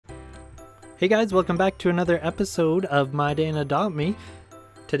Hey guys, welcome back to another episode of My Day in Adopt Me.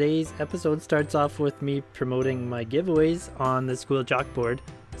 Today's episode starts off with me promoting my giveaways on the school chalkboard.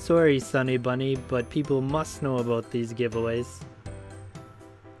 Sorry, Sunny Bunny, but people must know about these giveaways.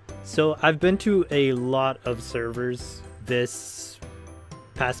 So I've been to a lot of servers this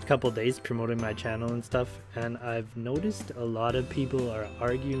past couple days promoting my channel and stuff, and I've noticed a lot of people are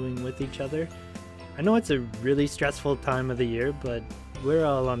arguing with each other. I know it's a really stressful time of the year, but we're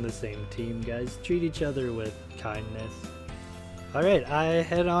all on the same team, guys. Treat each other with kindness. Alright, I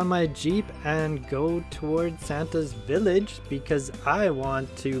head on my Jeep and go towards Santa's village because I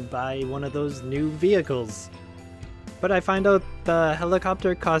want to buy one of those new vehicles. But I find out the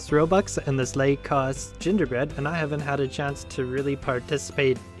helicopter costs Robux and the sleigh costs gingerbread, and I haven't had a chance to really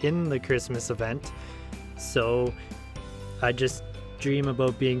participate in the Christmas event. So I just dream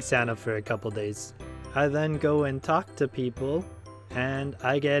about being Santa for a couple days. I then go and talk to people, and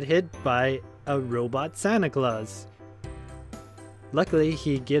I get hit by a robot Santa Claus. Luckily,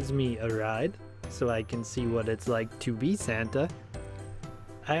 he gives me a ride, so I can see what it's like to be Santa.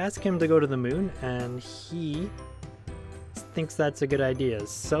 I ask him to go to the moon, and he thinks that's a good idea,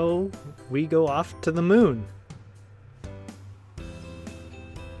 so we go off to the moon.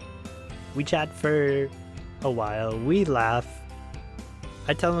 We chat for a while, we laugh.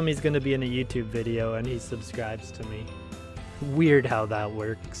 I tell him he's going to be in a YouTube video, and he subscribes to me. Weird how that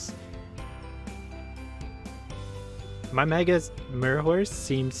works. My Mega Merhorse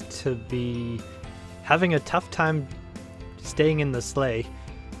seems to be having a tough time staying in the sleigh.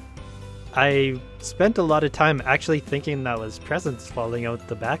 I spent a lot of time actually thinking that was presents falling out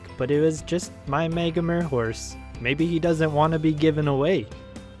the back, but it was just my Mega Merhorse. Maybe he doesn't want to be given away.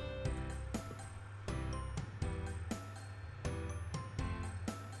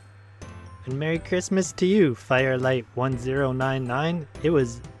 And Merry Christmas to you, Firelight1099. It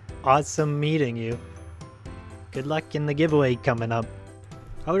was awesome meeting you. Good luck in the giveaway coming up.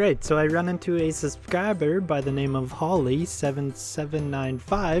 Alright, so I run into a subscriber by the name of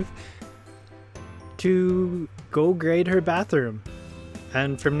Holly7795 to go grade her bathroom.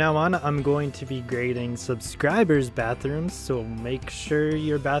 And from now on, I'm going to be grading subscribers' bathrooms, so make sure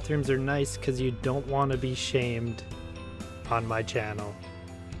your bathrooms are nice because you don't want to be shamed on my channel.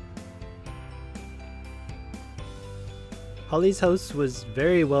 Holly's house was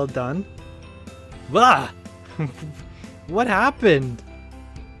very well done. Wah! What happened?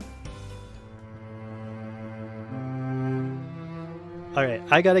 Alright,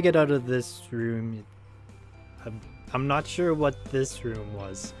 I gotta get out of this room. I'm not sure what this room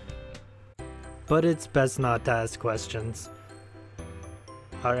was, but it's best not to ask questions.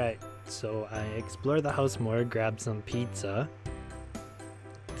 Alright, so I explore the house more, grab some pizza.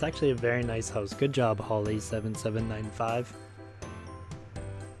 It's actually a very nice house. Good job, Holly7795.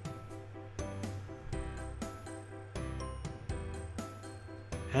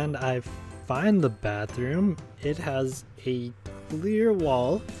 And I find the bathroom. It has a clear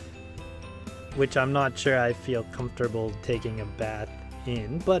wall, which I'm not sure I feel comfortable taking a bath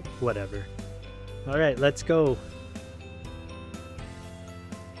in, but whatever. Alright, let's go.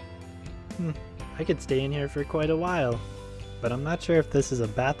 I could stay in here for quite a while, but I'm not sure if this is a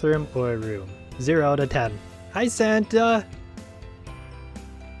bathroom or a room. 0 out of 10. Hi, Santa!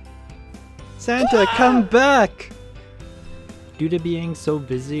 Santa, come back! Due to being so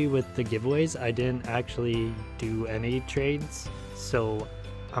busy with the giveaways, I didn't actually do any trades, so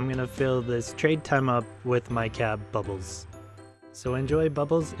I'm gonna fill this trade time up with my cat Bubbles. So enjoy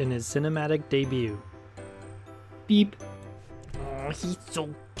Bubbles in his cinematic debut. Beep. Oh, he's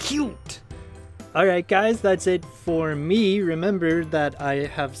so cute! Alright guys, that's it for me. Remember that I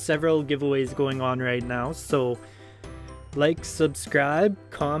have several giveaways going on right now, so like, subscribe,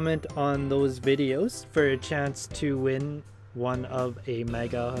 comment on those videos for a chance to win one of a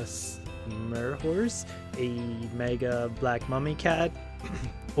Mega Merhorse, a Mega Black Mummy Cat,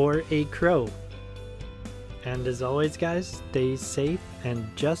 or a Crow. And as always guys, stay safe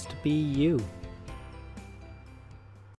and just be you.